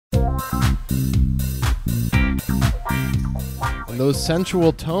And those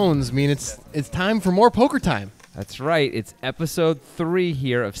sensual tones mean it's time for more poker time. That's right. It's episode 3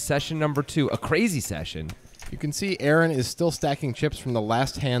 here of session number 2, a crazy session. You can see Aaron is still stacking chips from the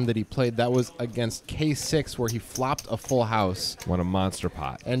last hand that he played. That was against K6, where he flopped a full house. What a monster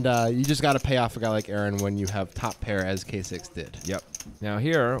pot. And you just got to pay off a guy like Aaron when you have top pair, as K6 did. Yep. Now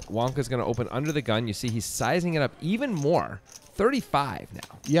here, Wonka's going to open under the gun. You see he's sizing it up even more. 35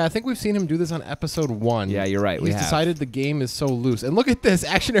 now. Yeah, I think we've seen him do this on episode 1. Yeah, you're right. He's decided the game is so loose. And look at this.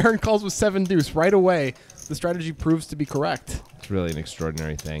 Action Aaron calls with 7 deuce right away. The strategy proves to be correct. It's really an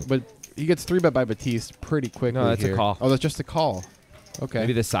extraordinary thing. But he gets 3-bet by Batiste pretty quickly. No, that's here. a call. Oh, that's just a call. Okay.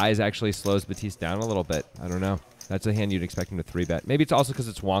 Maybe the size actually slows Batiste down a little bit. I don't know. That's a hand you'd expect him to 3-bet. Maybe it's also because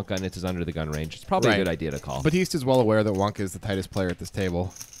it's Wonka and it's his under the gun range. It's probably a good idea to call. Batiste is well aware that Wonka is the tightest player at this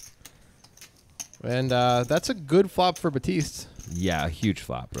table. And that's a good flop for Batiste. Yeah, a huge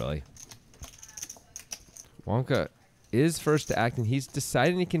flop, really. Wonka is first to act, and he's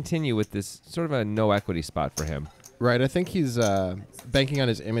deciding to continue with this sort of a no equity spot for him. Right, I think he's banking on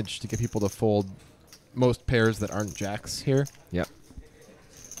his image to get people to fold most pairs that aren't jacks here. Yep.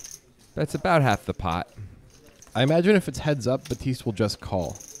 That's about half the pot. I imagine if it's heads up, Batiste will just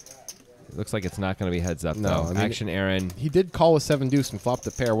call. It looks like it's not going to be heads up, No, though. I mean, Action Aaron. He did call with 7 deuce and flopped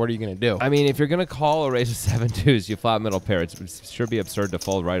a pair. What are you going to do? I mean, if you're going to call or raise a 7 deuce, you flop middle pair. It should be absurd to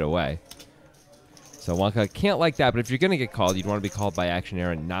fold right away. So Wonka can't like that, but if you're going to get called, you'd want to be called by Action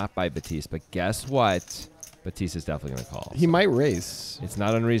Aaron, not by Batiste. But guess what? Batiste is definitely going to call. He might raise. It's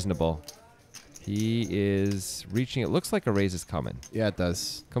not unreasonable. He is reaching. It looks like a raise is coming. Yeah, it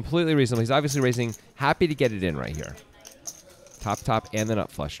does. Completely reasonable. He's obviously raising. Happy to get it in right here. Top, and then up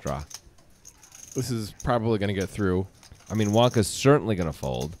flush draw. This is probably going to get through. I mean, Wonka's certainly going to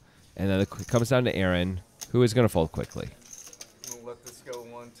fold. And then it comes down to Aaron, who is going to fold quickly. We'll let this go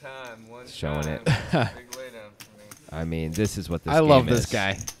one time. Showing it. Big laydown for me. I mean, this is what this game is. I love this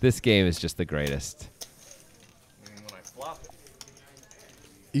guy. This game is just the greatest. I mean, when I flop it,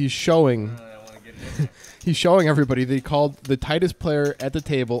 He's showing. I don't want to get in there. He's showing everybody that he called the tightest player at the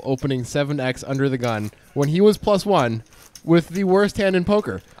table opening 7x under the gun when he was +1 with the worst hand in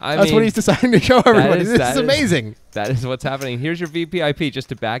poker. That's what he's deciding to show everybody. This is amazing. That is what's happening. Here's your VPIP just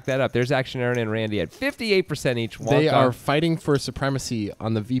to back that up. There's Action Aaron and Randy at 58% each. Wonka, They are fighting for supremacy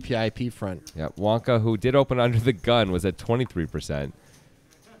on the VPIP front. Yeah, Wonka, who did open under the gun, was at 23%.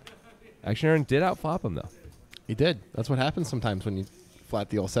 Action Aaron did outflop him, though. He did. That's what happens sometimes when you flat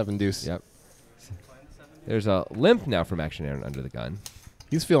the old 7 deuce. Yep. There's a limp now from Action Aaron under the gun.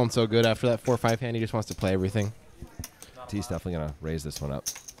 He's feeling so good after that 4-5 hand. He just wants to play everything. He's definitely going to raise this one up.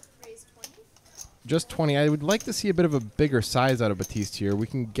 Just 20. I would like to see a bit of a bigger size out of Batiste here. We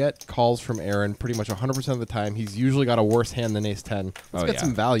can get calls from Aaron pretty much 100% of the time. He's usually got a worse hand than ace-10. Let's get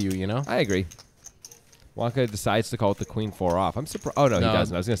some value, you know? I agree. Wonka decides to call with the queen 4 off. I'm surprised. Oh, no, he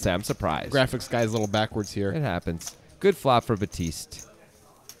doesn't. I was going to say, I'm surprised. Graphics guy's a little backwards here. It happens. Good flop for Batiste.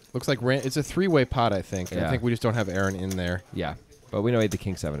 Looks like it's a 3-way pot, I think. Yeah. I think we just don't have Aaron in there. Yeah, but we know he had the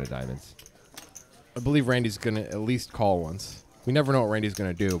king 7 of diamonds. I believe Randy's going to at least call once. We never know what Randy's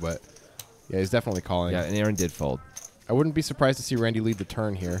going to do, but yeah, he's definitely calling. Yeah, and Aaron did fold. I wouldn't be surprised to see Randy lead the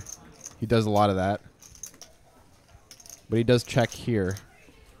turn here. He does a lot of that. But he does check here.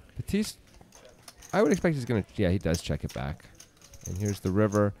 Batiste, I would expect he's going to, yeah, he does check it back. And here's the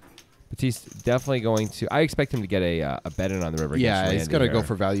river. Batiste definitely going to, I expect him to get a bet in on the river. Yeah, he's going to go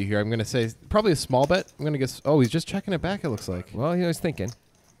for value here. I'm going to say probably a small bet. I'm going to guess, oh, he's just checking it back, it looks like. Well, he was thinking.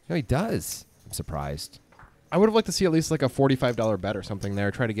 No, he does. I'm surprised. I would have liked to see at least like a $45 bet or something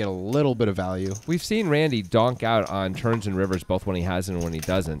there. Try to get a little bit of value. We've seen Randy donk out on turns and rivers both when he has and when he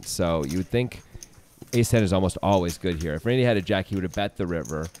doesn't. So you would think ace-10 is almost always good here. If Randy had a jack, he would have bet the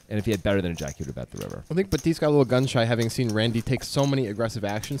river. And if he had better than a jack, he would have bet the river. I think Batiste got a little gun-shy having seen Randy take so many aggressive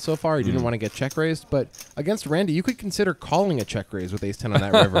actions so far. He didn't want to get check-raised. But against Randy, you could consider calling a check-raise with ace-10 on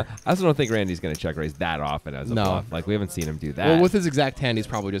that river. I also don't think Randy's going to check-raise that often as a bluff. Like, we haven't seen him do that. Well, with his exact hand, he's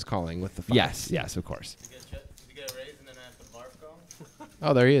probably just calling with the 5. Yes, of course.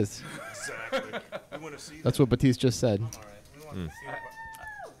 Oh, there he is. Exactly. We want to see That's what Batiste just said. All right. We want to see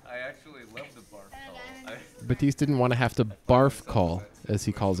I actually love the barf call. Batiste didn't want to have to barf call, as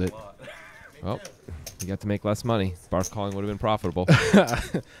he calls it. Well, you got to make less money. Barf calling would have been profitable.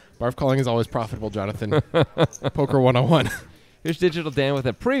 Barf calling is always profitable, Jonathan. Poker 101. Here's Digital Dan with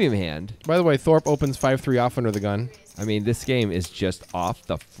a premium hand. By the way, Thorpe opens 5-3 off under the gun. I mean, this game is just off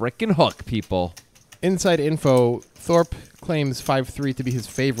the frickin' hook, people. Inside info, Thorpe claims 5-3 to be his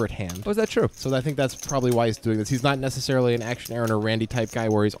favorite hand. Oh, is that true? So I think that's probably why he's doing this. He's not necessarily an Action Aaron or Randy type guy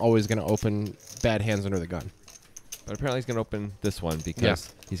where he's always going to open bad hands under the gun. But apparently he's going to open this one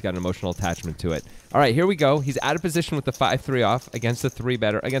because he's got an emotional attachment to it. All right, here we go. He's out of position with the 5-3 off against the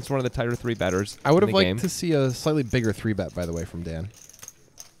 3-better, against one of the tighter 3-betters. I would have liked to see a slightly bigger 3-bet, by the way, from Dan.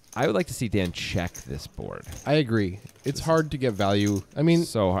 I would like to see Dan check this board. I agree. It's hard to get value. I mean,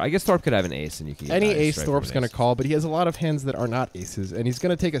 so I guess Thorpe could have an ace, and you can get any ace Thorpe's going to call, but he has a lot of hands that are not aces, and he's going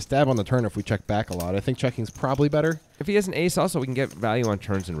to take a stab on the turn if we check back a lot. I think checking's probably better. If he has an ace, also we can get value on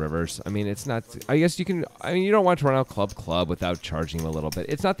turns and rivers. I mean, it's not. I guess you can. I mean, you don't want to run out club without charging him a little bit.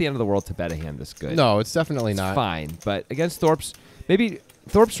 It's not the end of the world to bet a hand this good. No, it's definitely not. Fine, but against Thorpe's, maybe.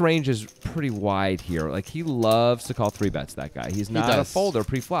 Thorpe's range is pretty wide here. Like, he loves to call 3-bets, that guy. He's not a folder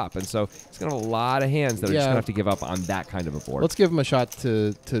pre-flop, and so he's going to have a lot of hands that are just going to have to give up on that kind of a board. Let's give him a shot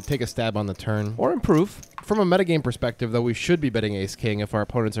to take a stab on the turn. Or improve. From a metagame perspective, though, we should be betting ace-king if our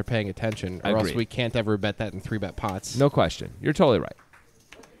opponents are paying attention, or else we can't ever bet that in 3-bet pots. No question. You're totally right.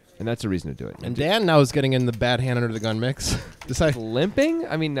 And that's a reason to do it. And Dan now is getting in the bad hand under the gun mix. Limping?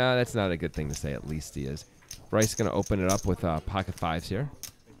 I mean, no, that's not a good thing to say. At least he is. Bryce is going to open it up with pocket 5s here.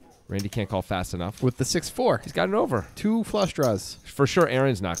 Randy can't call fast enough. With the 6-4. He's got an over. 2 flush draws. For sure,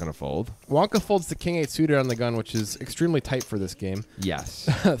 Aaron's not going to fold. Wonka folds the king 8 suited on the gun, which is extremely tight for this game. Yes.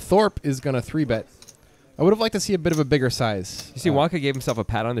 Thorpe is going to 3-bet. I would have liked to see a bit of a bigger size. You see, Wonka gave himself a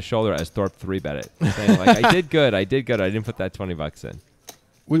pat on the shoulder as Thorpe 3-bet it. Saying, like, I did good. I didn't put that $20 in.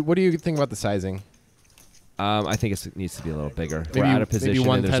 What do you think about the sizing? I think it needs to be a little bigger. Maybe, we're out of position. Maybe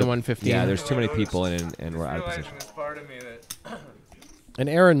 110, 115. Yeah, there's too many people in, and we're out of position. And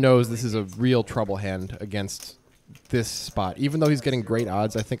Aaron knows this is a real trouble hand against this spot. Even though he's getting great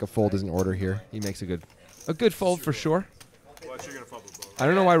odds, I think a fold is in order here. He makes a good fold for sure. I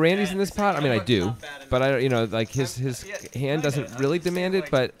don't know why Randy's in this pot. I mean, I do, but I, like his hand doesn't really demand it.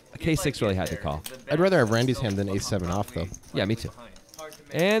 But K6 really had to call. I'd rather have Randy's hand than Ace-7 off, though. Yeah, me too.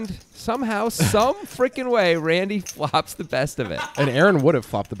 And somehow, some freaking way, Randy flops the best of it. And Aaron would have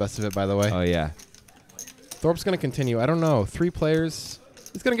flopped the best of it, by the way. Oh yeah. Thorpe's going to continue. I don't know. 3 players.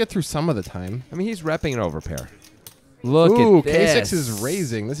 He's going to get through some of the time. I mean, he's repping an overpair. Look at this. K6 is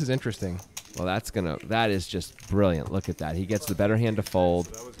raising. This is interesting. Well, that is just brilliant. Look at that. He gets the better hand to fold,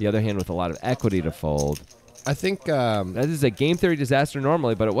 the other hand with a lot of equity to fold. I think that is a game theory disaster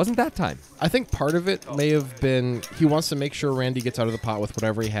normally, but it wasn't that time. I think part of it may have been he wants to make sure Randy gets out of the pot with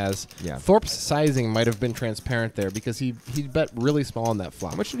whatever he has. Yeah. Thorpe's sizing might have been transparent there because he bet really small on that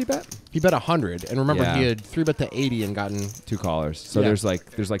flop. How much did he bet? He bet 100, and remember he had 3-bet to 80 and gotten 2 callers. So there's like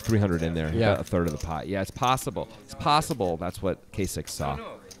 300 in there. He bet a third of the pot. Yeah, it's possible. It's possible that's what K6 saw,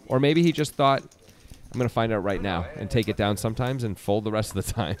 or maybe he just thought, I'm going to find out right now and take it down sometimes and fold the rest of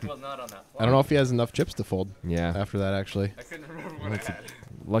the time. Well, not on that I don't know if he has enough chips to fold. Yeah. After that, actually. I couldn't remember what I had.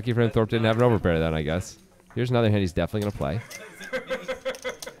 Lucky for him, Thorpe didn't have an overpair then, I guess. Here's another hand he's definitely going to play.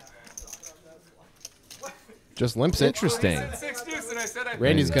 Just limps it. Interesting.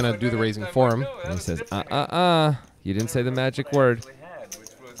 Randy's going to do the raising for him. And he says, you didn't say the magic word.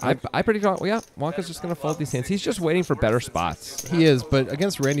 I predict, Wonka's just going to fold these hands. He's just waiting for better spots. He is, but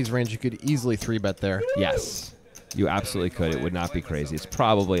against Randy's range, you could easily 3-bet there. Yes, you absolutely could. It would not be crazy. It's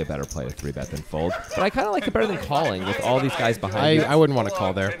probably a better play to 3-bet than fold. But I kind of like it better than calling with all these guys behind you. I wouldn't want to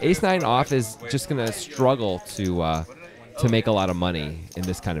call there. Ace-9 off is just going to struggle to make a lot of money in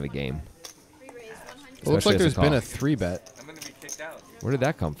this kind of a game. It looks like there's been a 3-bet. I'm going to be kicked out. Where did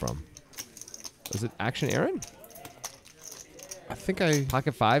that come from? Was it Action Aaron? I think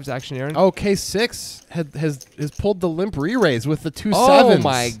Pocket 5's Action Aaron? Oh, K6 has pulled the limp re-raise with the 2 Oh, sevens.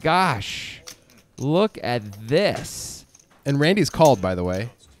 my gosh. Look at this. And Randy's called, by the way.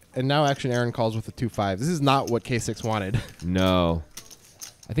 And now Action Aaron calls with the 2-5. This is not what K6 wanted. No.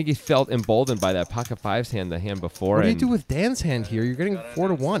 I think he felt emboldened by that Pocket 5's hand the hand before. What do you do with Dan's hand here? You're getting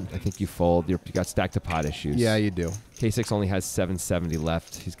 4-1. I think you fold. You got stacked to pot issues. Yeah, you do. K6 only has 770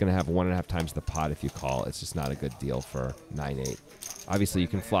 left. He's going to have 1.5 times the pot if you call. It's just not a good deal for 9-8. Obviously, you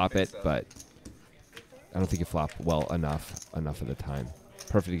can flop it, but I don't think you flop well enough of the time.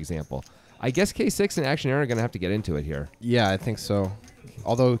 Perfect example. I guess K6 and Action Aaron are going to have to get into it here. Yeah, I think so.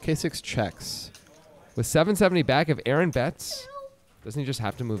 Although K6 checks. With 770 back, if Aaron bets, doesn't he just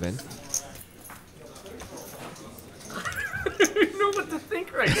have to move in? I don't know what to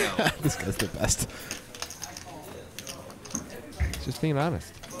think right now. This guy's the best. Just being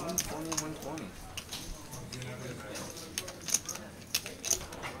honest. 120, 120.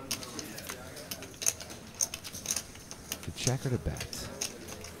 To check or to bet?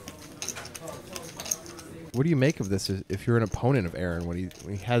 What do you make of this if you're an opponent of Aaron when he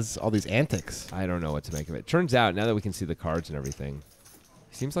has all these antics? I don't know what to make of it. Turns out, now that we can see the cards and everything,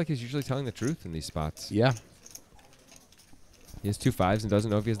 seems like he's usually telling the truth in these spots. Yeah. He has 2 5s and doesn't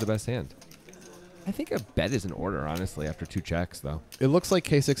know if he has the best hand. I think a bet is in order, honestly, after 2 checks, though. It looks like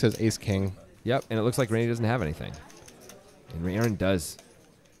K6 has ace-king. Yep, and it looks like Randy doesn't have anything. And Aaron does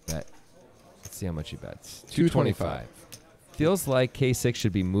bet. Let's see how much he bets. 225. Feels like K6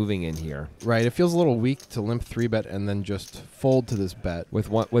 should be moving in here. Right. It feels a little weak to limp 3-bet and then just fold to this bet.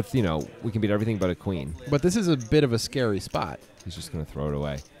 With you know, we can beat everything but a queen. But this is a bit of a scary spot. He's just going to throw it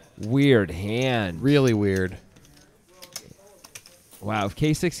away. Weird hand. Really weird. Wow, if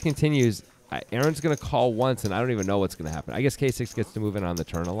K6 continues, Aaron's going to call once, and I don't even know what's going to happen. I guess K6 gets to move in on the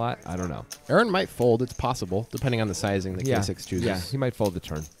turn a lot. I don't know. Aaron might fold. It's possible, depending on the sizing that K6 chooses. Yeah, he might fold the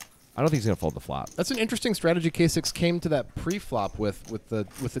turn. I don't think he's going to fold the flop. That's an interesting strategy K6 came to that pre-flop with the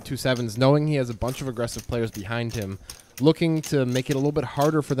 2-7s, knowing he has a bunch of aggressive players behind him, looking to make it a little bit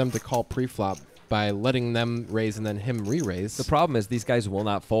harder for them to call pre-flop by letting them raise and then him re-raise. The problem is these guys will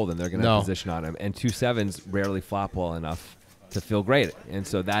not fold, and they're going to have position on him. And 2-7s rarely flop well enough to feel great. And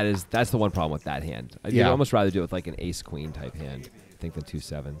so that's the one problem with that hand. I'd almost rather do it with like an ace-queen type hand, I think, than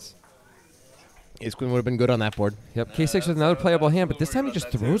 2-7s. Ace-queen would have been good on that board. Yep, K6 with another playable hand, but this time he just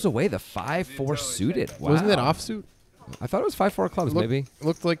throws away the 5-4 suited. Wow. Wasn't that offsuit? I thought it was 5-4 clubs, maybe. It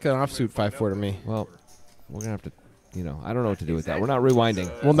looked like an offsuit 5-4 to me. Well, we're going to have to, you know, I don't know what to do with that. We're not rewinding.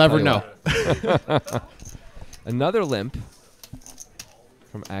 We'll never know. Another limp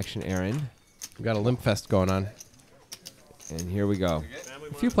from Action Aaron. We got a limp fest going on. And here we go.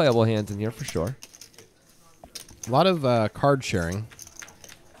 A few playable hands in here for sure. A lot of card sharing.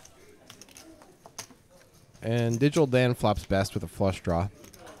 And Digital Dan flops best with a flush draw.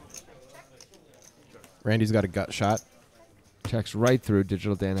 Randy's got a gut shot. Checks right through.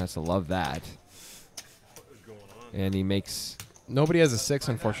 Digital Dan has to love that. And he makes... Nobody has a 6,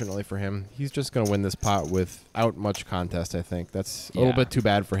 unfortunately, for him. He's just going to win this pot without much contest, I think. That's a little bit too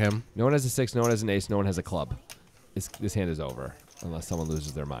bad for him. No one has a 6, no one has an ace, no one has a club. This hand is over, unless someone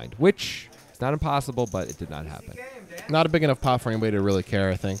loses their mind. Which, it's not impossible, but it did not happen. Not a big enough pot for anybody to really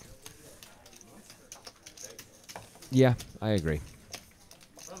care, I think. Yeah, I agree.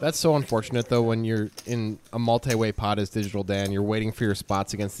 That's so unfortunate, though, when you're in a multi-way pot as Digital Dan. You're waiting for your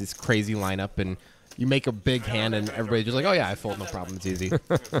spots against this crazy lineup, and you make a big hand, and everybody's just like, oh, yeah, I fold, no problem, it's easy.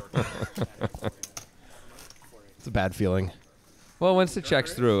 It's a bad feeling. Well, once it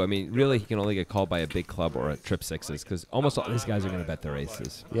checks through, I mean, really, he can only get called by a big club or a trip 6s, because almost all these guys are going to bet their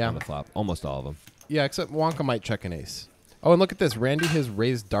aces on the flop. Almost all of them. Yeah, except Wonka might check an ace. Oh, and look at this. Randy has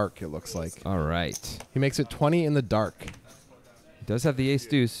raised dark, it looks like. All right. He makes it 20 in the dark. He does have the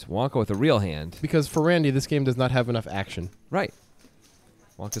ace-deuce. Wonka with a real hand. Because for Randy, this game does not have enough action. Right.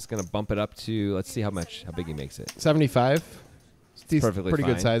 Wonka's going to bump it up to, let's see how big he makes it. 75. It's perfectly pretty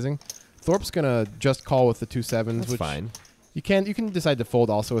fine. good sizing. Thorpe's going to just call with the 2-7s. That's which fine. You can decide to fold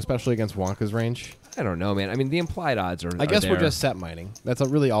also, especially against Wonka's range. I don't know, man. I mean, the implied odds are I guess there. we're just set mining. That's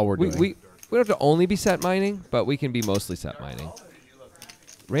really all we're doing. We don't have to only be set mining, but we can be mostly set mining.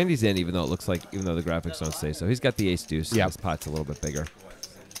 Randy's in, even though the graphics don't say so. He's got the ace-deuce. Yep. His pot's a little bit bigger.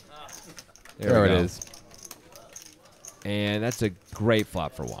 There it is. And that's a great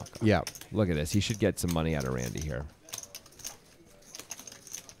flop for Wonka. Yeah. Look at this. He should get some money out of Randy here.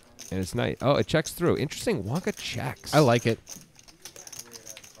 And it's nice. Oh, it checks through. Interesting. Wonka checks. I like it.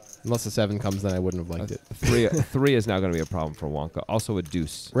 Unless a 7 comes, then I wouldn't have liked it. Three is now going to be a problem for Wonka. Also a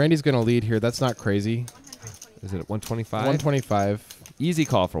deuce. Randy's going to lead here. That's not crazy. Is it at 125? 125. Easy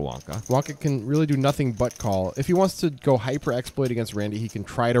call for Wonka. Wonka can really do nothing but call. If he wants to go hyper-exploit against Randy, he can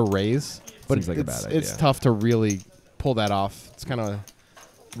try to raise. But Seems like a bad idea. It's tough to really pull that off. It's kind of...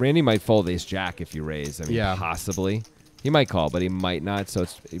 Randy might fold ace-jack if you raise. I mean, possibly. He might call, but he might not. So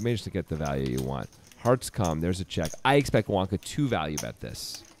he managed to get the value you want. Hearts come. There's a check. I expect Wonka to value bet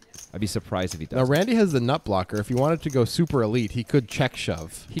this. I'd be surprised if he does. Now, Randy has the nut blocker. If he wanted to go super elite, he could check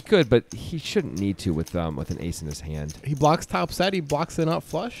shove. He could, but he shouldn't need to with an ace in his hand. He blocks top set. He blocks the nut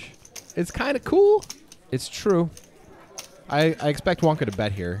flush. It's kind of cool. It's true. I expect Wonka to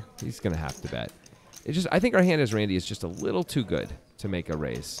bet here. He's going to have to bet. I think our hand as Randy is just a little too good to make a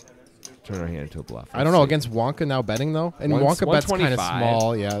raise. Turn our hand into a bluff. I don't know. Against Wonka now betting, though? And Wonka bets kind of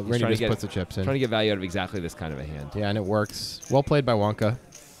small. Yeah, Randy just puts the chips in. Trying to get value out of exactly this kind of a hand. Yeah, and it works. Well played by Wonka.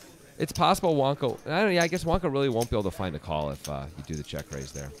 It's possible Wonka... I guess Wonka really won't be able to find a call if you do the check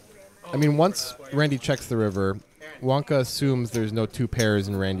raise there. I mean, once Randy checks the river, Wonka assumes there's no 2 pairs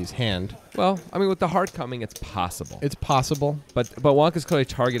in Randy's hand. Well, I mean, with the heart coming, it's possible. It's possible. But Wonka's clearly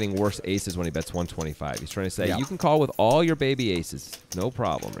targeting worse aces when he bets 125. He's trying to say, you can call with all your baby aces. No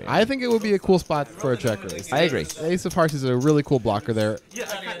problem, Randy. I think it would be a cool spot for a check raise. I agree. The Ace of Hearts is a really cool blocker there.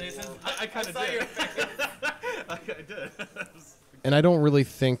 Yeah, I kind of did. I did. And I don't really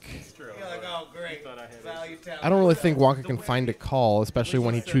think... You're like, oh, great. I don't really think Wonka can find a call, especially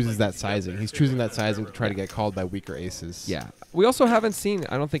when he chooses that sizing. He's choosing that sizing to try to get called by weaker aces. Yeah. We also haven't seen,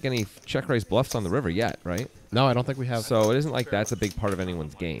 I don't think, any check raise bluffs on the river yet, right? No, I don't think we have. So it isn't like that's a big part of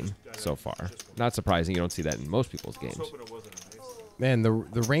anyone's game so far. Not surprising. You don't see that in most people's games. Man, the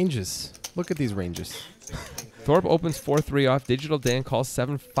ranges. Look at these ranges. Thorpe opens 4-3 off. Digital Dan calls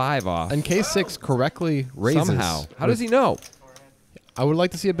 7-5 off. And K6 correctly raises. Somehow. How does he know? I would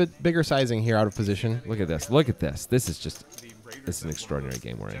like to see a bit bigger sizing here out of position. Look at this. Look at this. This is an extraordinary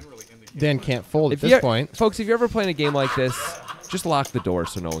game we're in. Dan can't fold at If you- this point. Folks, if you're ever playing a game like this, just lock the door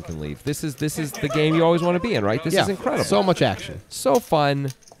so no one can leave. This is the game you always want to be in, right? This Yeah, is incredible. so much action. So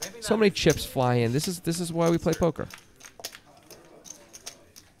fun. So many chips fly in. This is why we play poker.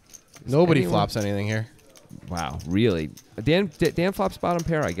 Nobody anyone- flops anything here. Wow, really? Dan flops bottom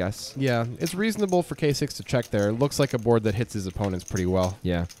pair, I guess. Yeah, it's reasonable for K6 to check there. It looks like a board that hits his opponents pretty well.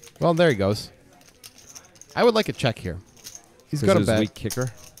 Yeah. Well, there he goes. I would like a check here. He's going to bet. Weak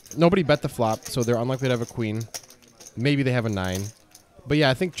kicker. Nobody bet the flop, so they're unlikely to have a queen. Maybe they have a 9. But yeah,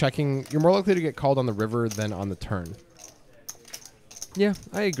 I think checking, you're more likely to get called on the river than on the turn. Yeah,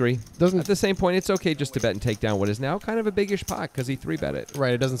 I agree. Doesn't- At the same point, it's okay just to bet and take down what is now kind of a biggish pot because he 3-bet it.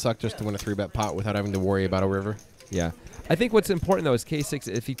 Right, it doesn't suck just to win a 3-bet pot without having to worry about a river. Yeah. I think what's important, though, is K6,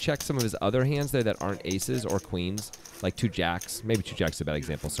 if he checks some of his other hands there that aren't aces or queens, like 2 jacks, maybe 2 jacks is a bad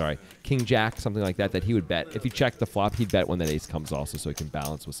example, sorry, king jack, something like that he would bet. If he checked the flop, he'd bet when that ace comes also so he can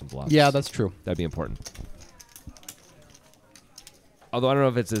balance with some bluffs. Yeah, that's true. That'd be important. Although I don't know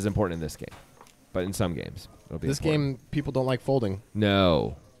if it's as important in this game, but in some games it'll be This important. game, people don't like folding.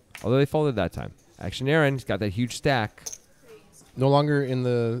 No. Although they folded that time. Action Aaron, he's got that huge stack. No longer in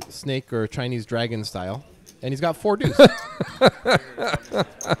the snake or Chinese dragon style. And he's got 4 deuce.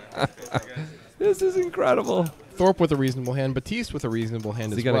 This is incredible. Thorpe with a reasonable hand. Batiste with a reasonable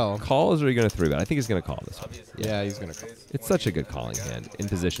hand Is he as going to well. call or is he going to 3-bet? I think he's going to call this one. Yeah, he's going to call. It's such a good calling hand in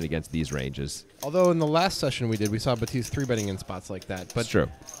position against these ranges. Although in the last session we did, we saw Batiste 3-betting in spots like that. But It's true.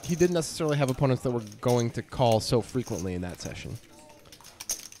 he didn't necessarily have opponents that were going to call so frequently in that session.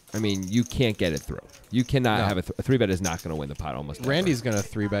 I mean, you can't get it through. You cannot No. have a 3-bet is not going to win the pot almost. Randy's going to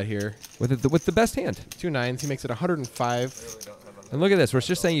 3-bet here. With the best hand. 2 9s. He makes it 105. And look at this. We're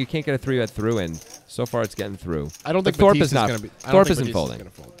just saying you can't get a 3-bet through, and so far it's getting through. I don't But think Thorpe Batiste is not. going to be. I don't Thorpe think isn't Batiste folding. Is gonna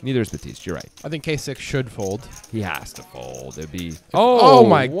fold. Neither is Batiste. You're right. I think K6 should fold. He has to fold. It'd be. Oh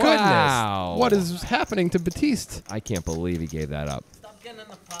my wow. goodness! What is happening to Batiste? I can't believe he gave that up.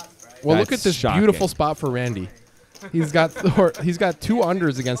 Well, look That's at this shocking. beautiful spot for Randy. He's got 2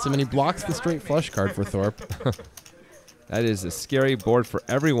 unders against him, and he blocks the straight flush card for Thorpe. That is a scary board for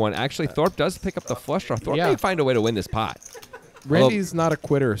everyone. Actually, Thorpe does pick up the flush draw. Thorpe Yeah. may find a way to win this pot. Randy's not a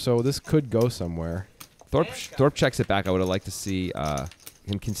quitter, so this could go somewhere. Thorpe checks it back. I would have liked to see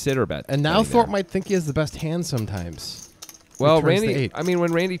him consider bet. And now betting Thorpe there. might think he has the best hand sometimes. Well, He turns the Randy. 8. I mean,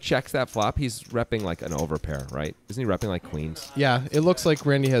 when Randy checks that flop, he's repping like an overpair, right? Isn't he repping like queens? Yeah, it looks like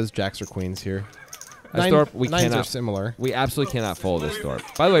Randy has jacks or queens here. As Thorpe, we Nines are cannot. similar. We absolutely cannot fold this Thorpe.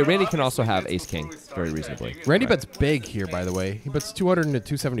 By the way, Randy can also have ace king very reasonably. Randy Right. bets big here, by the way. He bets 200 into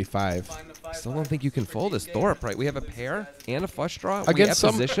 275. I still don't think you can fold this Thorpe, right? We have a pair and a flush draw. Against we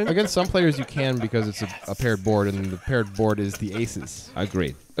have position. against some players you can because it's a paired board, and the paired board is the aces.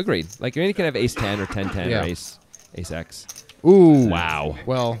 Agreed. Like Randy can have ace 10 or 10-10 Yeah. or ace X. Ooh. Wow.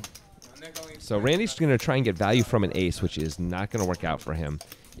 Well, So Randy's going to try and get value from an ace, which is not going to work out for him.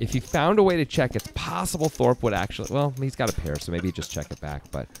 If he found a way to check, it's possible Thorpe would actually... Well, he's got a pair, so maybe he'd just check it back.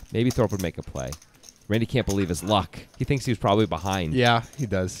 But maybe Thorpe would make a play. Randy can't believe his luck. He thinks he was probably behind. yeah, he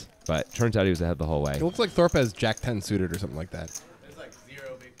does. But turns out he was ahead the whole way. It looks like Thorpe has Jack 10 suited or something like that. There's like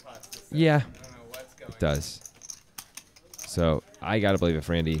 0 big pots to set. Yeah, I don't know what's going it does. So I got to believe if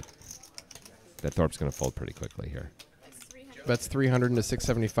Randy... that Thorpe's going to fold pretty quickly here. Bets 300 into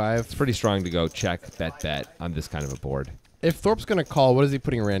 675. It's pretty strong to go check, bet on this kind of a board. If Thorpe's going to call, what is he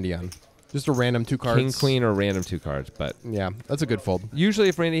putting Randy on? Just a random 2 cards? King, queen, or random 2 cards. But Yeah, that's a good fold. usually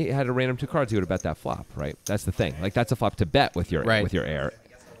if Randy had a random 2 cards, he would have bet that flop, right? That's the thing. Like, that's a flop to bet with your Right. air,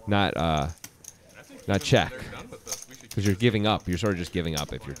 not check. Because you're giving up. You're sort of just giving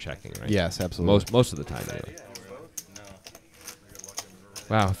up if you're checking, right? Yes, absolutely. Most of the time, anyway.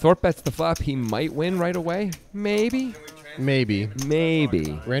 Wow, Thorpe bets the flop. He might win right away. Maybe. Maybe.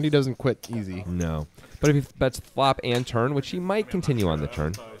 Randy doesn't quit easy. No. But if he bets flop and turn, which he might continue on the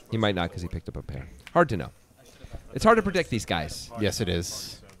turn, he might not because he picked up a pair. Hard to know. It's hard to predict these guys. Yes, it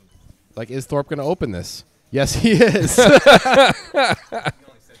is. Like, is Thorpe going to open this? Yes, he is. I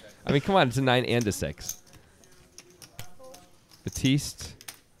mean, come on. It's a 9 and a 6. Batiste.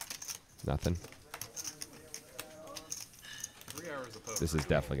 Nothing. This is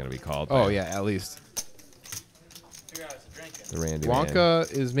definitely going to be called. Oh, by- yeah, at least. The Randy man.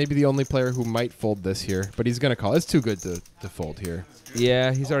 Wonka is maybe the only player who might fold this here, but he's going to call. It's too good to fold here.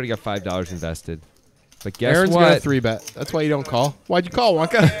 Yeah, he's already got $5 invested. But guess Aaron's going what? to 3-bet. That's why you don't call. Why'd you call,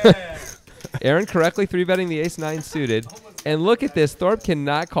 Wonka? Aaron correctly 3-betting the ace-9 suited. And look at this. Thorpe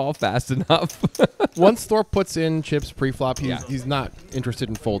cannot call fast enough. Once Thorpe puts in chips pre-flop, Yeah. he's not interested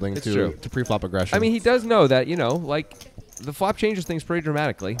in folding It's true. to pre-flop aggression. I mean, he does know that, you know, like, the flop changes things pretty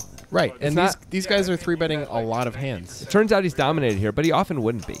dramatically. right. And not- these guys are 3-betting a lot of hands. It turns out he's dominated here, but he often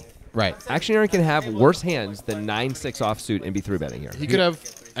wouldn't be. Right. Action Aaron can have worse hands than 9-6 offsuit and be 3-betting here. He could have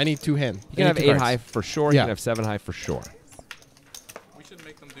any two hand. He can have 8 high for sure. He Yeah. can have 7 high for sure.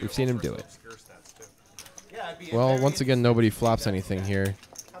 We've seen him do it. Well, once again, nobody flops anything here.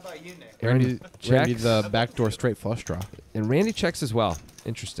 How about you, Nick? Randy checks. the backdoor straight flush draw. And Randy checks as well.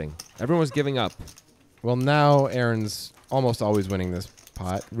 Interesting. Everyone was giving up. Well, now Aaron's almost always winning this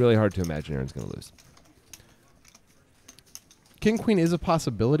pot. Really hard to imagine Aaron's going to lose. King queen is a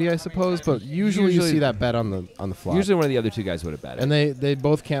possibility, I suppose, but usually you Usually- see that bet on the flop. Usually one of the other two guys would have bet it. And they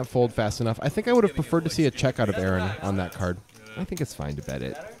both can't fold fast enough. I think I would have preferred to see a check out of Aaron on that card. I think it's fine to bet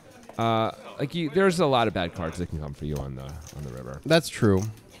it. There's a lot of bad cards that can come for you on the river. That's true.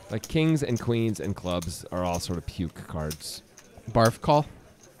 Like kings and queens and clubs are all sort of puke cards. Barf call.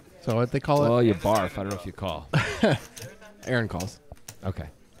 So what they call Well, it? you barf. I don't know if you call. Aaron calls. Okay,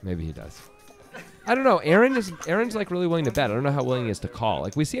 maybe he does. I don't know. Aaron's like really willing to bet. I don't know how willing he is to call.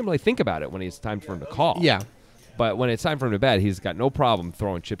 Like we see him really think about it when it's time for him to call. Yeah. But when it's time for him to bet, he's got no problem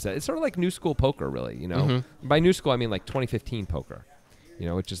throwing chips at it. It's sort of like new school poker, really. You know, Mm-hmm. by new school I mean like 2015 poker. You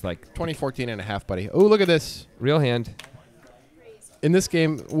know, which is like 2014 and a half, buddy. Oh, look at this. real hand. In this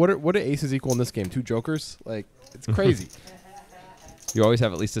game, what do aces equal in this game? 2 jokers? Like, it's crazy. You always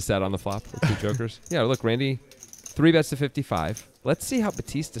have at least a set on the flop with 2 jokers. Yeah, look, Randy, 3 bets to 55. Let's see how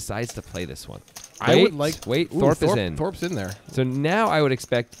Batiste decides to play this one. I would like. Wait, Ooh, Thorpe is in. Thorpe's in there. So now I would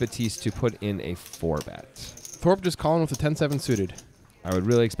expect Batiste to put in a 4-bet. Thorpe just calling with a 10-7 suited. I would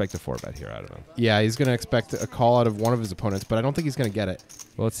really expect a 4-bet here out of him. Yeah, he's going to expect a call out of one of his opponents, but I don't think he's going to get it.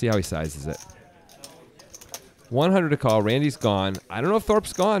 Well, let's see how he sizes it. 100 to call. Randy's gone. I don't know if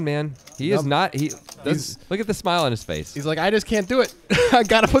Thorpe's gone, man. He is Nope. not. He's- Look at the smile on his face. He's like, I just can't do it. I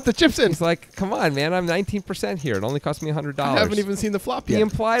got to put the chips in. He's like, come on, man. I'm 19% here. It only cost me $100. I haven't even seen the flop The yet.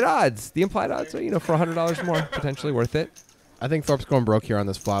 implied odds. The implied odds are, for $100 more, potentially worth it. I think Thorpe's going broke here on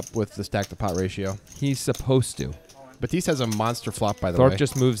this flop with the stack to pot ratio. He's supposed to. Batiste has a monster flop, by the Thorpe way.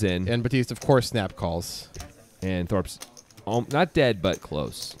 just moves in, And Batiste, of course, snap calls. and Thorpe's not dead, but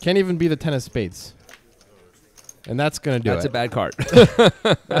close. Can't even be the 10 of spades. And that's going to do That's it. a bad card.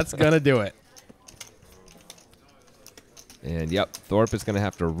 That's going to do it. And, yep, Thorpe is going to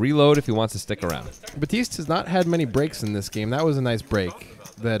have to reload if he wants to stick around. Batiste has not had many breaks in this game. That was a nice break.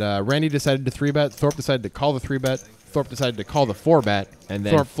 That Randy decided to 3-bet. Thorpe decided to call the 3-bet. Thorpe decided to call the 4-bet. And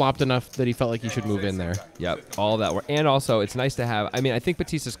then- Thorpe flopped enough that he felt like he should move in there. Yep, all that work. And also, it's nice to have. I mean, I think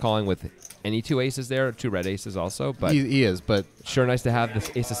Batiste is calling with any 2 aces there, 2 red aces also. But He is, but sure, nice to have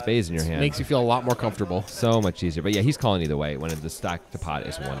the ace of spades in your hand. makes you feel a lot more comfortable. So much easier. But yeah, he's calling either way when the stack to pot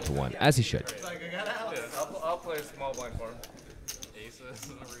is 1-1, as he should. I'll play a small blind for him. Aces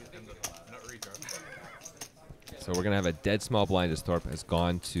and no return. So we're going to have a dead small blind as Thorpe has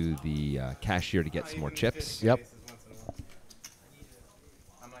gone to the cashier to get some more chips. Yep.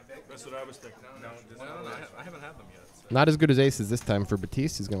 That's what I was thinking. No, I haven't had them yet. So. Not as good as aces this time for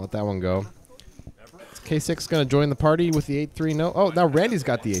Batiste. He's going to let that one go. K6 going to join the party with the 8-3. No. Oh, now Randy's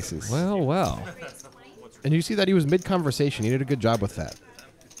got the aces. Well, well. And you see that he was mid-conversation. He did a good job with that.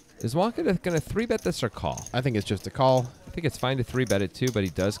 Is Wonka going to 3-bet this or call? I think it's just a call. I think it's fine to 3-bet it too, but he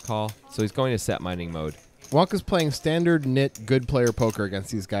does call. So he's going to set mining mode. Wonka's playing standard knit good player poker against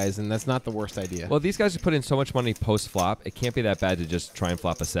these guys, and that's not the worst idea. Well, these guys have put in so much money post-flop, it can't be that bad to just try and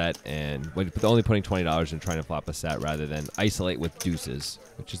flop a set, and only putting $20 and trying to flop a set rather than isolate with deuces,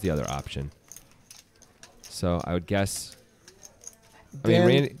 which is the other option. So I would guess...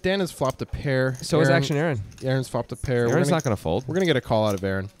 Dan has flopped a pair. So is Action Aaron. Aaron's flopped a pair. Aaron's not going to fold. We're going to get a call out of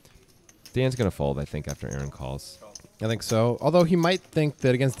Aaron. Dan's going to fold, I think, after Aaron calls. I think so. Although he might think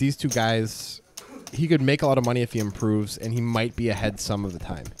that against these two guys, he could make a lot of money if he improves, and he might be ahead some of the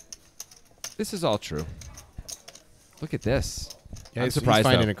time. This is all true. Look at this. Yeah, I'm he's surprised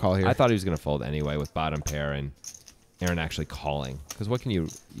finding though. a call here. I thought he was going to fold anyway with bottom pair and Aaron actually calling. Because what can you're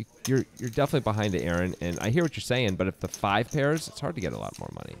definitely behind to Aaron, and I hear what you're saying, but if the 5 pairs, it's hard to get a lot more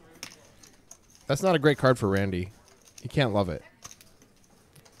money. That's not a great card for Randy. He can't love it.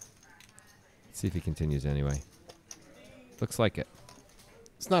 Let's see if he continues anyway. Looks like it.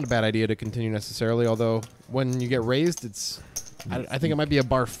 It's not a bad idea to continue necessarily, although when you get raised, I think it might be a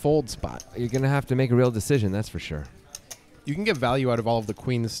bar fold spot. You're going to have to make a real decision, that's for sure. You can get value out of all of the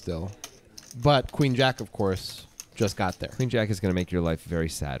queens still, but Queen Jack, of course, just got there. Queen Jack is going to make your life very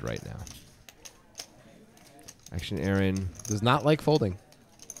sad right now. Action Aaron, Does not like folding.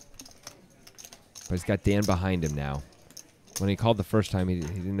 but he's got Dan behind him now. When he called the first time, he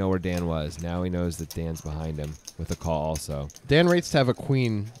didn't know where Dan was. Now he knows that Dan's behind him with a call also. Dan rates to have a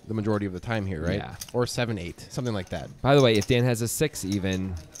queen the majority of the time here, right? Yeah. Or 7-8, something like that. By the way, if Dan has a 6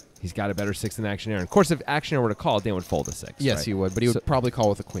 even, he's got a better 6 than Action Aaron. Of course, if Action Aaron were to call, Dan would fold a 6. Yes, right? he would, but he would So- probably call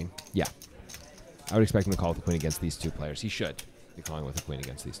with a queen. Yeah. I would expect him to call with the queen against these two players. He should be calling with the queen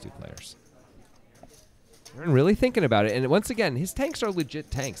against these two players. Aaron really thinking about it. And once again, his tanks are legit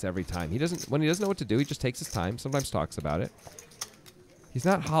tanks every time. When he doesn't know what to do, he just takes his time, sometimes talks about it. He's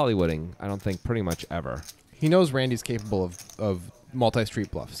not Hollywooding, I don't think, pretty much ever. He knows Randy's capable of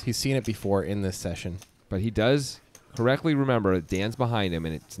multi-street bluffs. He's seen it before in this session. But he does correctly remember that Dan's behind him,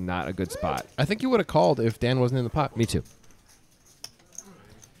 and it's not a good spot. I think you would have called if Dan wasn't in the pot. Me too.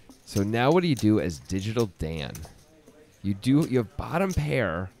 So now what do you do as Digital Dan? You have bottom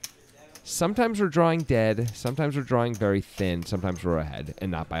pair. Sometimes we're drawing dead. Sometimes we're drawing very thin. Sometimes we're ahead, and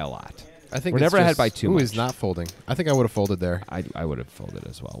not by a lot. I think We're it's never ahead just- by too Ooh, much. he's not folding. I think I would have folded there. I would have folded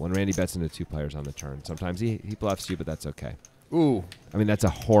as well. When Randy bets into 2 players on the turn, sometimes he bluffs you, but that's okay. Ooh, I mean, that's a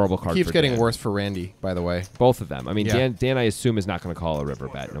horrible card. keeps for getting Dan. worse for Randy, by the way. Both of them. I mean, Yeah. Dan, I assume, is not going to call a river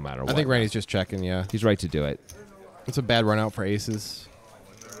bet no matter what. I think Randy's just checking, yeah. He's right to do it. It's a bad run out for aces.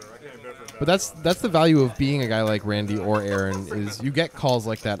 But that's the value of being a guy like Randy or Aaron is you get calls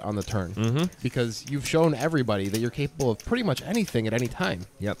like that on the turn because you've shown everybody that you're capable of pretty much anything at any time.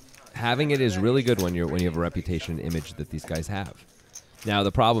 Yep. Having it is really good when you have a reputation and image that these guys have. Now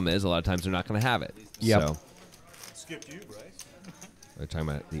the problem is a lot of times they're not going to have it. Yep. So Skipped you, Bryce. we're talking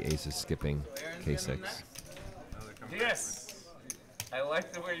about the aces skipping K6. Yes. I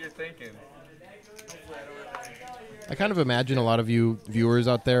like the way you're thinking. I kind of imagine a lot of you viewers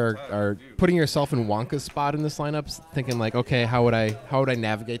out there are putting yourself in Wonka's spot in this lineup, thinking like, okay, how would I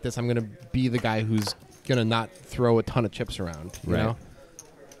navigate this? I'm going to be the guy who's going to not throw a ton of chips around, you Right. know?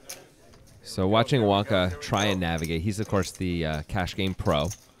 So watching Wonka try and navigate, he's of course the cash game pro.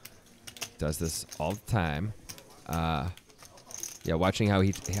 Does this all the time. Yeah, watching how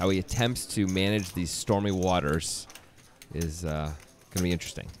he attempts to manage these stormy waters is going to be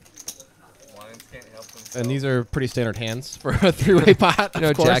interesting. Lions can't help themselves. And these are pretty standard hands for a three-way pot. You know,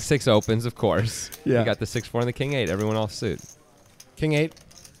 of course. Jack 6 opens, of course. Yeah. You got the 6-4 and the King 8. Everyone off suit. King 8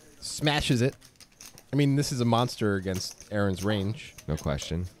 smashes it. I mean, this is a monster against Aaron's range. No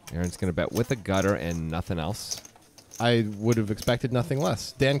question. Aaron's going to bet with a gutter and nothing else. I would have expected nothing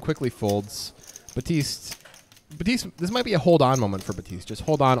less. Dan quickly folds. Batiste, this might be a hold-on moment for Batiste. Just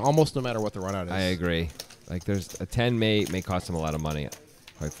hold on almost no matter what the run-out is. I agree. Like, there's a 10 may cost him a lot of money,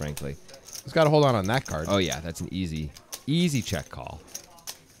 quite frankly. He's got to hold on that card. Oh, yeah, that's an easy check call.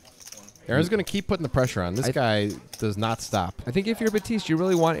 Aaron's going to keep putting the pressure on. This guy does not stop. I think if you're Batiste, you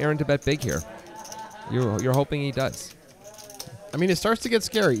really want Aaron to bet big here. You're hoping he does. I mean, it starts to get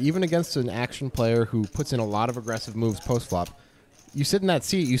scary, even against an action player who puts in a lot of aggressive moves post-flop. You sit in that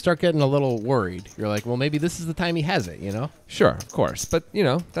seat, you start getting a little worried. You're like, well, maybe this is the time he has it, you know? Sure, of course. But,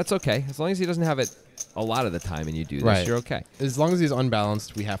 that's okay. As long as he doesn't have it a lot of the time and you do this, Right. you're okay. As long as he's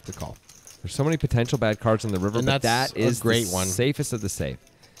unbalanced, we have to call. There's so many potential bad cards on the river, And but that's that is a great the one. safest of the safe.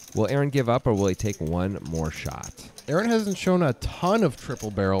 Will Aaron give up, or will he take one more shot? Aaron hasn't shown a ton of triple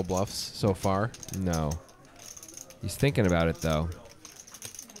barrel bluffs so far. No. He's thinking about it, though.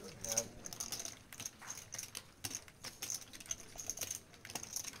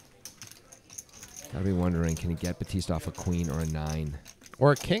 Gotta be wondering, can he get Batiste off a queen or a 9?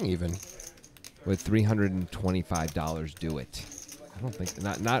 Or a king, even. Would $325 do it? I don't think.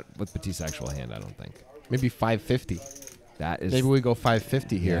 Not with Batiste's actual hand, I don't think. Maybe 550. That is. Maybe we go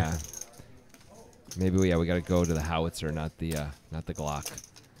 550 here. Yeah. Maybe we got to go to the howitzer, not the Glock.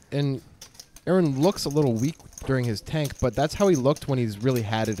 And Aaron looks a little weak during his tank, but that's how he looked when he's really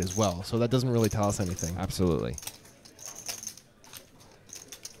had it as well. So that doesn't really tell us anything. Absolutely.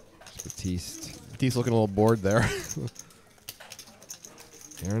 Batiste. He's looking a little bored there.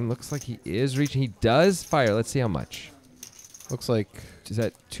 Aaron looks like he is reaching. He does fire. Let's see how much. Looks like Is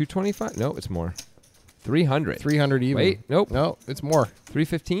that 225? No, it's more. 300. 300 even. Wait, nope. No, it's more.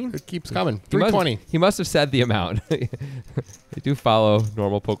 315? It keeps coming. He must- 320. He must have said the amount. They do follow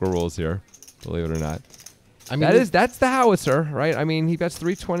normal poker rules here, believe it or not. I mean, That's the howitzer, right? I mean, he bets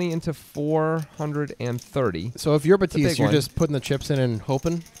 320 into 430. so if you're big Batiste, you're one. just putting the chips in and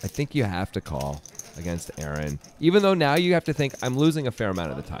hoping. I think you have to call against Aaron, even though now you have to think I'm losing a fair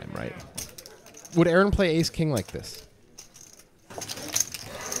amount of the time, right? Would Aaron play ace king like this?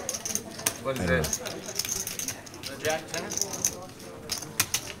 What is it? Jack 10.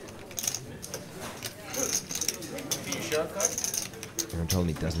 Do you show a card? Aaron told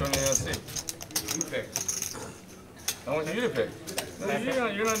me he doesn't. Turn the LC. You pick. I want you to pick. No,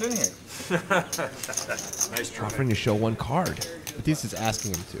 you're not in here. Nice try. Offering to show one card. Batista's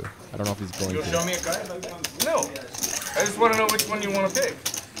asking him to. I don't know if he's going You'll to. show me a card? No. I just want to know which one you want to pick.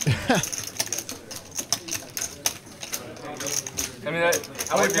 I mean,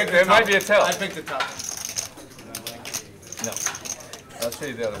 it might be a tell. I picked the top. No. I'll show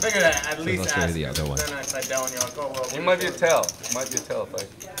you the other I one. figured I'd at least let's go to ask. the other one. Then I sat down and you're like, oh, well, It might be a tell. It might be a tell if I.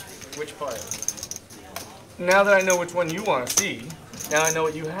 which part? Now that I know which one you want to see, now I know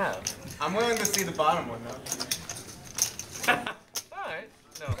what you have. I'm willing to see the bottom one, though. All right.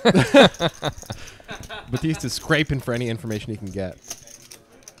 No. Batista's scraping for any information he can get.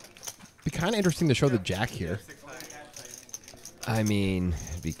 Be kind of interesting to show the jack here. I mean,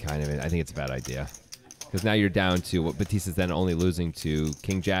 it'd be kind of. I think it's a bad idea. Because now you're down to what Batista's then only losing to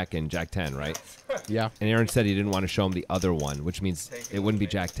King Jack and Jack 10, right? Yeah. And Aaron said he didn't want to show him the other one, which means it wouldn't be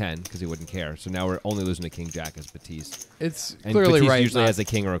Jack 10 because he wouldn't care. So now we're only losing to King Jack as Batiste. It's And clearly Batiste right. usually not- has a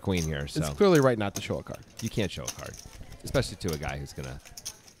king or a queen here, so It's clearly right not to show a card. you can't show a card, especially to a guy who's gonna,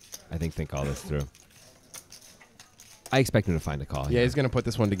 I think all this through. I expect him to find a call. Yeah, here. he's going to put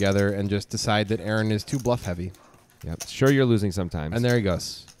this one together and just decide that Aaron is too bluff heavy. Yep. Sure, you're losing sometimes. And there he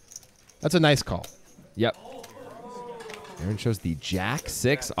goes. That's a nice call. Yep. Aaron shows the Jack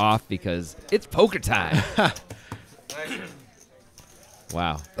 6 off because it's poker time.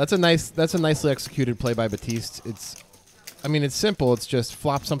 Wow. That's a nicely executed play by Batiste. It's simple. It's just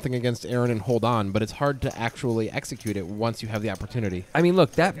flop something against Aaron and hold on, but it's hard to actually execute it once you have the opportunity. I mean,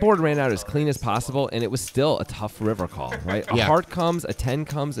 look, that board ran out as clean as possible, and it was still a tough river call, right? A Yeah. heart comes, a 10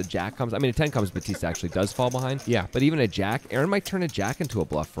 comes, a jack comes. I mean, a 10 comes, Batiste actually does fall behind. Yeah. But even a jack, Aaron might turn a jack into a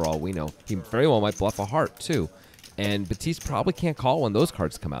bluff for all we know. He very well might bluff a heart, too. And Batiste probably can't call when those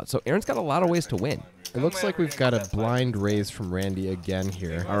cards come out. So Aaron's got a lot of ways to win. It looks like we've got a blind raise from Randy again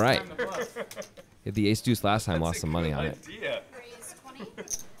here. All right. Hit the ace deuce last time, lost some money on it. Idea.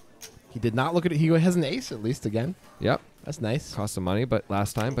 He did not look at it. He has an ace at least again. Yep. That's nice. Cost some money, but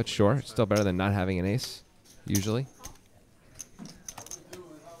last time, but sure. It's still better than not having an ace, usually.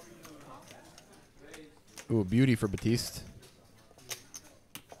 Ooh, beauty for Batiste.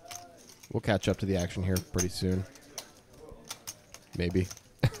 We'll catch up to the action here pretty soon. Maybe.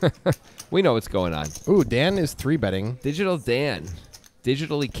 We know what's going on. Ooh, Dan is 3-betting. Digital Dan.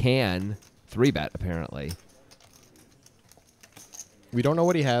 Digitally can 3-bet, apparently. We don't know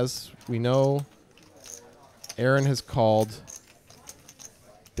what he has. We know Aaron has called.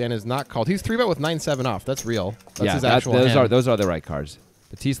 Dan has not called. He's 3-bet with 9-7 off. That's real. That's Yeah, his actual hand. those are the right cards.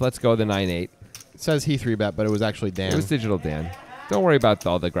 Batiste, let's go the 9-8. It says he 3-bet, but it was actually Dan. It was Digital Dan. Don't worry about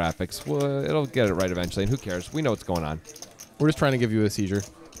all the graphics. Well, it'll get it right eventually, and who cares? We know what's going on. We're just trying to give you a seizure.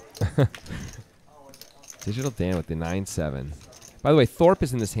 Digital Dan with the 9-7. By the way, Thorpe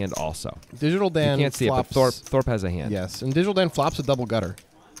is in this hand also. Digital Dan You can't see flops. it, but Thorpe has a hand. Yes, and Digital Dan flops a double gutter.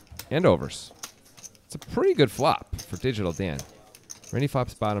 And overs. It's a pretty good flop for Digital Dan. Randy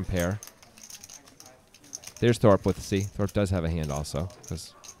flops bottom pair. There's Thorpe with C. Thorpe does have a hand also.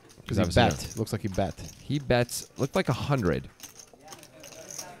 Because Because he bet. Looks like he bet. He bets, looked like 100.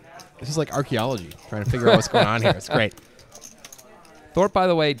 This is like archaeology, trying to figure out what's going on here. It's great. Thorpe, by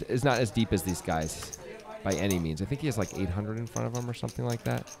the way, is not as deep as these guys by any means. I think he has like 800 in front of him or something like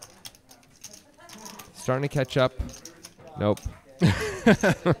that. Starting to catch up. Nope.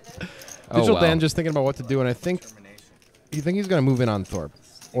 Digital Dan just thinking about what to do, and I think he's going to move in on Thorpe,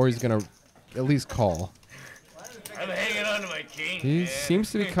 or he's going to at least call. I'm hanging on to my king. He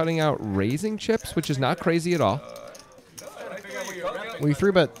seems to be cutting out raising chips, which is not crazy at all. When you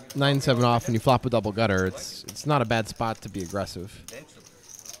 3-bet 9-7 off and you flop a double gutter, it's not a bad spot to be aggressive.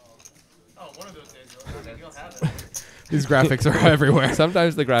 Oh, one of those days you'll have it. These graphics are everywhere.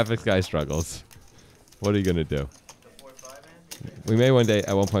 Sometimes the graphics guy struggles. What are you going to do? We may one day,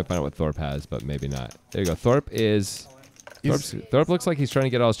 at one point, find out what Thorpe has, but maybe not. There you go. Thorpe looks like he's trying to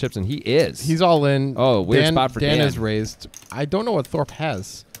get all his chips, and he is. He's all in. Oh, weird spot for Dan. Dan is raised. I don't know what Thorpe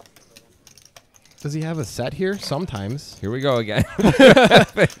has. Does he have a set here? Sometimes. Here we go again.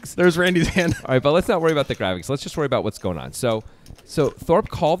 There's Randy's hand. All right, but let's not worry about the graphics. Let's just worry about what's going on. So Thorpe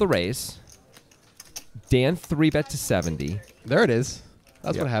called the raise. Dan 3-bet to 70. There it is.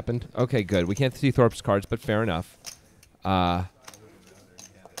 That's Yep. what happened. Okay, good. We can't see Thorpe's cards, but fair enough.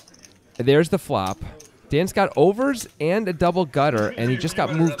 There's the flop. Dan's got overs and a double gutter, and he just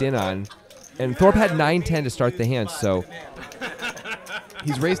got moved in on. And Thorpe had 9-10 to start the hand, so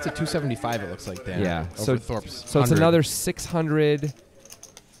He's raised to 275, it looks like, Dan. yeah. Over Thorpe's So it's 100. another 600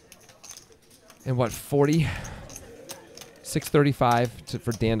 and what, 40? 635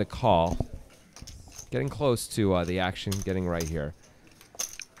 for Dan to call. Getting close to the action getting right here.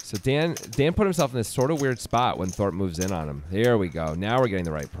 So Dan put himself in this sort of weird spot when Thorpe moves in on him. There we go. Now we're getting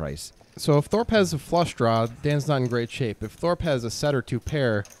the right price. So if Thorpe has a flush draw, Dan's not in great shape. If Thorpe has a set or two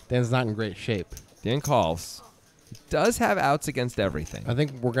pair, Dan's not in great shape. Dan calls. He does have outs against everything. I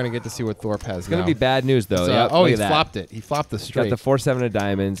think we're going to get to see what Thorpe has It's going now. to be bad news, though. Yep, oh, look he at that. flopped it. He flopped the He's got straight. the 4-7 of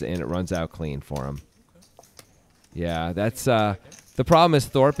diamonds, and it runs out clean for him. Yeah, that's the problem is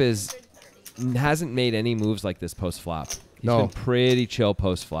Thorpe hasn't made any moves like this post-flop. He's No. been pretty chill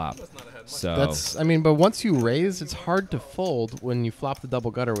post-flop. So but once you raise, it's hard to fold when you flop the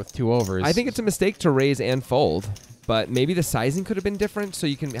double gutter with 2 overs. I think it's a mistake to raise and fold, but maybe the sizing could have been different so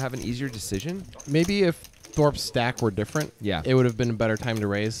you can have an easier decision. maybe if Thorpe's stack were different, Yeah. it would have been a better time to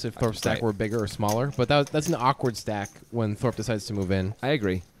raise if Thorpe's stack Right. were bigger or smaller. But that's an awkward stack when Thorpe decides to move in. I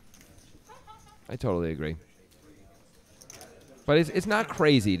agree. I totally agree. But it's not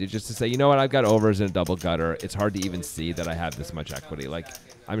crazy to say, you know what, I've got overs and a double gutter. It's hard to even see that I have this much equity. Like,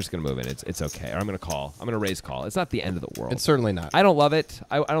 I'm just going to move in. It's okay. Or I'm going to call. I'm going to raise call. It's not the end of the world. It's certainly not. I don't love it.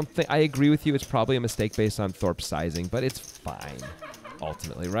 I don't think I agree with you. It's probably a mistake based on Thorpe's sizing, but it's fine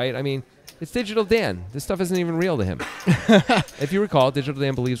ultimately, right? I mean, it's Digital Dan. This stuff isn't even real to him. If you recall, Digital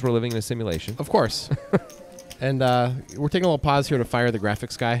Dan believes we're living in a simulation. Of course. And we're taking a little pause here to fire the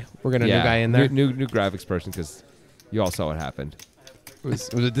graphics guy. We're getting a new guy in there. New graphics person because you all saw what happened. It was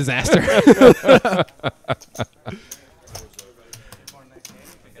a disaster.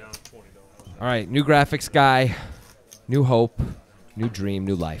 All right, new graphics guy, new hope, new dream,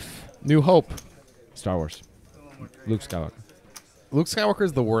 new life. New Hope. Star Wars. Luke Skywalker. Luke Skywalker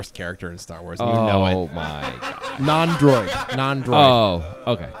is the worst character in Star Wars. And you know it. Oh my god. Non-droid. Non-droid. Oh,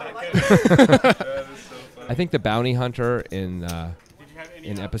 okay. I think the bounty hunter in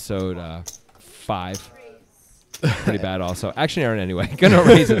episode 5 pretty bad also. Action Aaron anyway. Gonna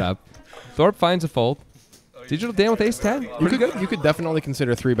raise it up. Thorpe finds a fold. Digital Dan with ace 10. Pretty good. You could definitely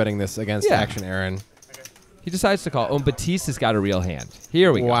consider 3-betting this against Yeah. Action Aaron. He decides to call. Oh, Batista's got a real hand.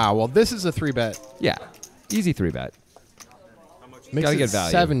 Here we go. Wow. Well, this is a 3-bet. Yeah. Easy 3-bet. Makes Gotta it get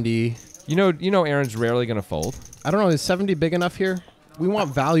value. 70. You know Aaron's rarely gonna fold. I don't know. Is 70 big enough here? We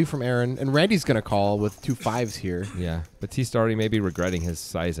want value from Aaron, and Randy's going to call with 2 5s here. Yeah. Batista already may be regretting his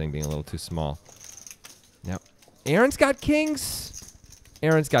sizing being a little too small. Now, Aaron's got kings.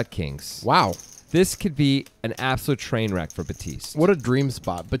 Aaron's got kings. Wow. This could be an absolute train wreck for Batiste. What a dream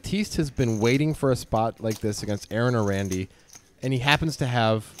spot. Batiste has been waiting for a spot like this against Aaron or Randy, and he happens to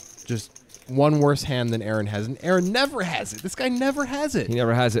have just one worse hand than Aaron has, and Aaron never has it. This guy never has it. He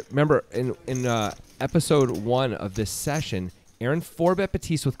never has it. Remember, in episode 1 of this session, Aaron 4-bet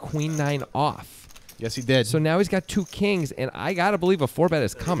Batiste with queen 9 off. Yes, he did. So now he's got 2 kings, and I got to believe a 4-bet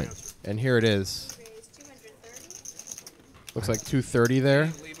is coming. And here it is. Looks like 230 there.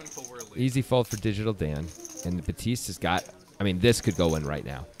 Leaving till we're leaving. Easy fold for Digital Dan. And Batiste has got, I mean, this could go in right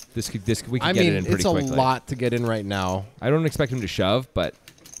now. We could get it in pretty it's a quickly. lot to get in right now. I don't expect him to shove, but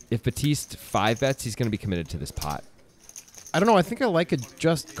if Batiste 5-bets, he's going to be committed to this pot. I don't know. I think I like a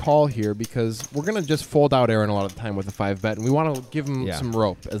just call here because we're going to just fold out Aaron a lot of the time with a 5-bet, and we want to give him Yeah. some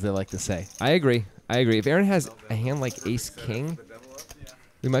rope, as they like to say. I agree. If Aaron has a hand like ace-king,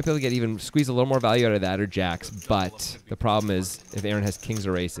 we might be able to squeeze a little more value out of that or jacks, but the problem is if Aaron has kings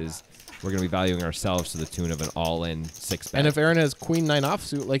or aces, we're going to be valuing ourselves to the tune of an all-in 6-bet. And if Aaron has queen 9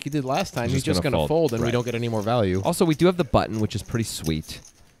 offsuit like he did last time, he's just going to fold, and we Right. don't get any more value. Also, we do have the button, which is pretty sweet.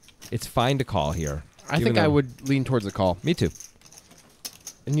 It's fine to call here. I even think I though- would lean towards a call. Me too.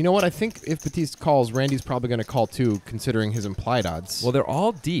 And you know what? I think if Batiste calls, Randy's probably going to call too, considering his implied odds. Well, they're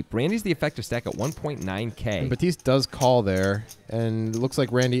all deep. Randy's the effective stack at 1.9K. And Batiste does call there, and it looks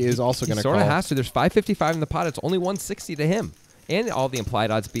like Randy is also going to call. Sort of has to. There's 555 in the pot. It's only 160 to him, and all the implied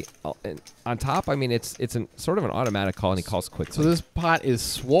odds be on top. I mean, it's sort of an automatic call, and he calls quickly. So this pot is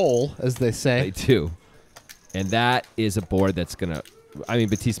swole, as they They say. do, and that is a board that's gonna. I mean,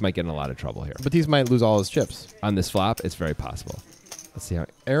 Batiste might get in a lot of trouble here Batiste might lose all his chips. on this flop. It's very possible. Let's see how.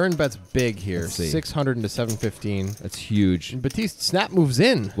 Aaron bets big here, Let's see. 600 into 715. That's huge. And Batiste snap moves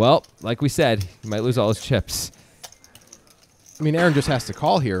in. Well, like we said, he might lose all his chips. I mean, Aaron just has to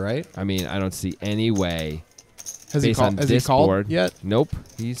call here, right? I mean, I don't see any way. Has he based on called? Has he this called board yet? Nope.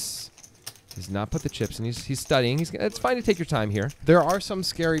 He's He's not put the chips in. He's studying. It's fine to take your time here. There are some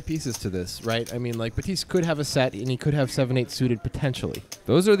scary pieces to this, right? I mean, like, Batiste could have a set, and he could have 7-8 suited potentially.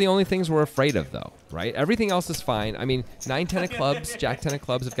 Those are the only things we're afraid of, though, right? Everything else is fine. I mean, 9-10 of clubs, Jack-10 of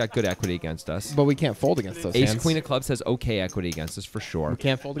clubs have got good equity against us. But we can't fold against those hands. Ace-Queen of clubs has okay equity against us, for sure. We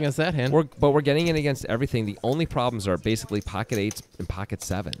can't fold against that hand. But we're getting in against everything. The only problems are basically pocket 8s and pocket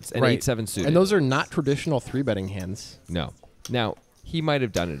 7s, and right. 8-7 suited. And those are not traditional 3-betting hands. No. Now, he might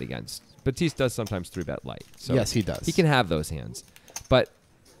have done it against. Batiste does sometimes 3-bet light. So yes, he does. He can have those hands. But,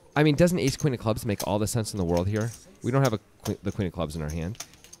 I mean, doesn't Ace-Queen of clubs make all the sense in the world here? We don't have the Queen of clubs in our hand.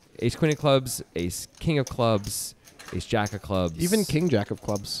 Ace-Queen of clubs, Ace-King of clubs, Ace-Jack of clubs. Even King-Jack of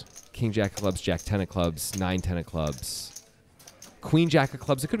clubs. King-Jack of clubs, Jack-10 of clubs, 9-10 of clubs. Queen-Jack of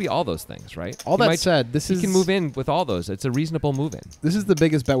clubs. It could be all those things, right? All that said, he can move in with all those. It's a reasonable move-in. This is the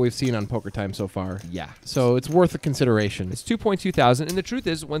biggest bet we've seen on Poker Time so far. Yeah. So it's worth a consideration. It's 2.2 thousand, and the truth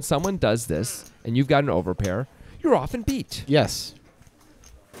is, when someone does this, and you've got an overpair, you're often beat. Yes.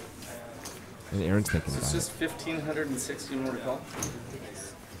 And Aaron's thinking about It's it. just 1,560 more to call.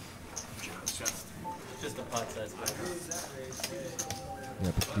 Just a pot size bet. Yeah,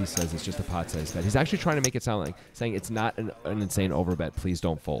 but he says it's just a pot-sized bet. He's actually trying to make it sound like saying it's not an insane overbet. Please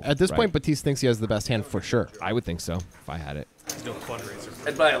don't fold. At this right? point, Batiste thinks he has the best hand for sure. I would think so if I had it. He's doing a fundraiser.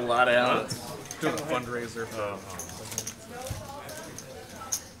 I'd buy a lot of outlets. Doing a fundraiser for.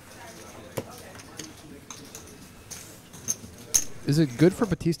 Is it good for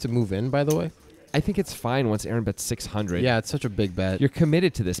Batiste to move in, by the way? I think it's fine once Aaron bets 600. Yeah, it's such a big bet. You're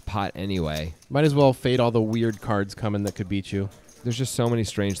committed to this pot anyway. Might as well fade all the weird cards coming that could beat you. There's just so many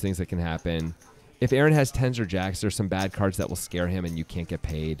strange things that can happen. If Aaron has 10s or jacks, there's some bad cards that will scare him and you can't get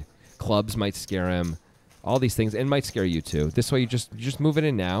paid. Clubs might scare him. All these things, and might scare you too. This way you just move it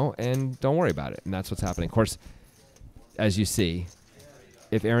in now and don't worry about it. And that's what's happening. Of course, as you see,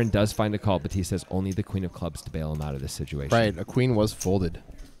 if Aaron does find a call, Batiste has only the Queen of clubs to bail him out of this situation. Right, a queen was folded.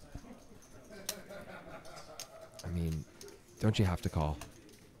 I mean, don't you have to call?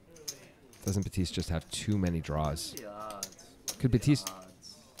 Doesn't Batiste just have too many draws? The odds. Could Batiste...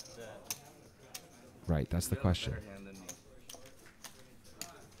 Odds. Right, that's the question. Better hand than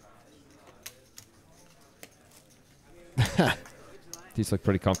me. Batiste looked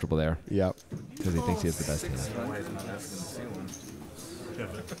pretty comfortable there Yep. because he thinks he has the best hand. Why is not asking to see one?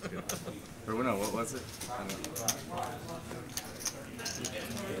 Or no, what was it? I don't know.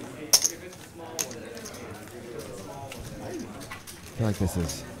 I feel like this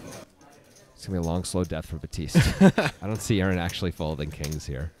is... It's going to be a long, slow death for Batiste. I don't see Aaron actually folding kings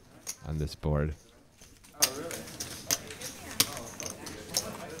here on this board.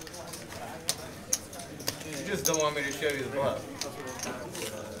 You just don't want me to show you the bluff.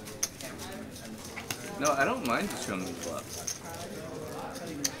 No, I don't mind just showing the bluffs.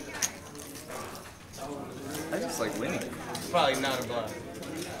 I just like winning. It's probably not a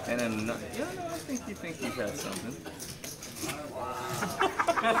bluff. And I'm not. Yeah, no, I think you have something.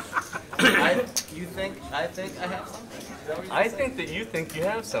 I think I have something? Is that what you're I saying? think that you think you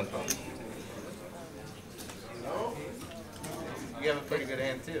have something. You have a pretty good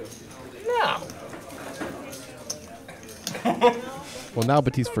hand too. No. Well, now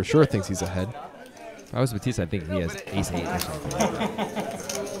Batiste for sure thinks he's ahead. If I was Batiste, I think he has ace-8 or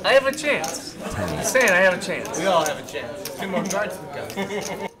something. I have a chance. I'm saying I have a chance. We all have a chance. Two more cards to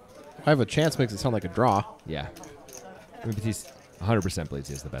go. I have a chance makes it sound like a draw. Yeah. I mean, Batiste 100% believes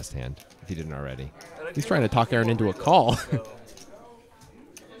he has the best hand, if he didn't already. He's trying to talk Aaron into a call.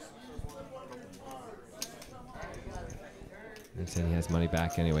 And saying he has money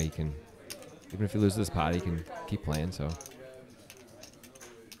back anyway. He can, even if he loses this pot, he can keep playing. So,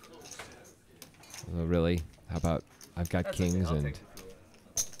 although really, how about I've got kings and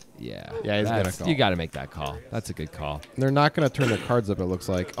yeah, Yeah, he's gonna that's- call. You got to make that call. That's a good call. They're not going to turn their cards up, it looks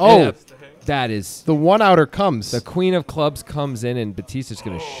like. Oh, Yeah, that is the one-outer comes. the Queen of Clubs comes in, and Batiste is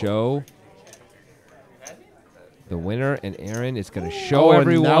going to show the winner, and Aaron is going to show Oh, and now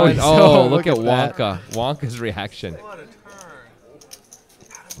everyone. he's- Oh, look look at at that. Wonka. Wonka's reaction. What a turn.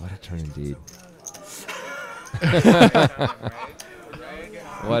 What a turn indeed.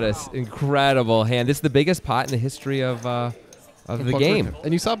 What an incredible hand. This is the biggest pot in the history of the game.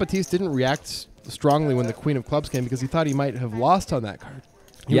 And you saw Batiste didn't react strongly when the Queen of Clubs came because he thought he might have lost on that card.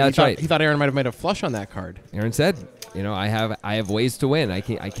 Yeah, that's thought, right. He thought Aaron might have made a flush on that card. Aaron said, you know, I have ways to win. I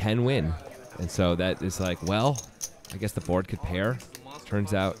can win. And so that is like, well, I guess the board could pair.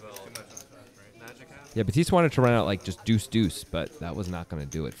 Turns out, yeah, Batiste wanted to run out like just deuce, but that was not going to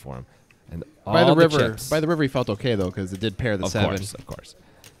do it for him. And all By the river, chips, by the river, he felt okay though because it did pair the of 7. course.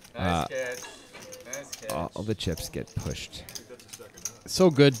 Nice catch. Nice catch. All the chips get pushed. So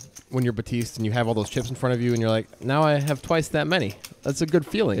good when you're Batiste and you have all those chips in front of you and you're like, now I have twice that many. That's a good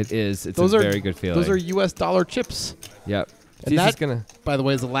feeling. It is. It's those a are very good feeling. Those are U.S. dollar chips. Yep. And Batista's that, gonna by the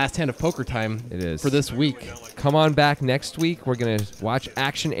way, is the last hand of poker time. It is. For this week. come on back next week. We're gonna watch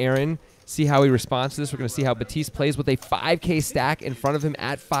Action Aaron, see how he responds to this. We're gonna see how Batiste plays with a 5K stack in front of him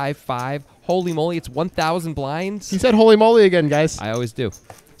at 5-5. Holy moly, it's 1,000 blinds. He said holy moly again, guys. I always do.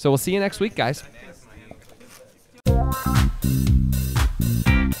 So we'll see you next week, guys.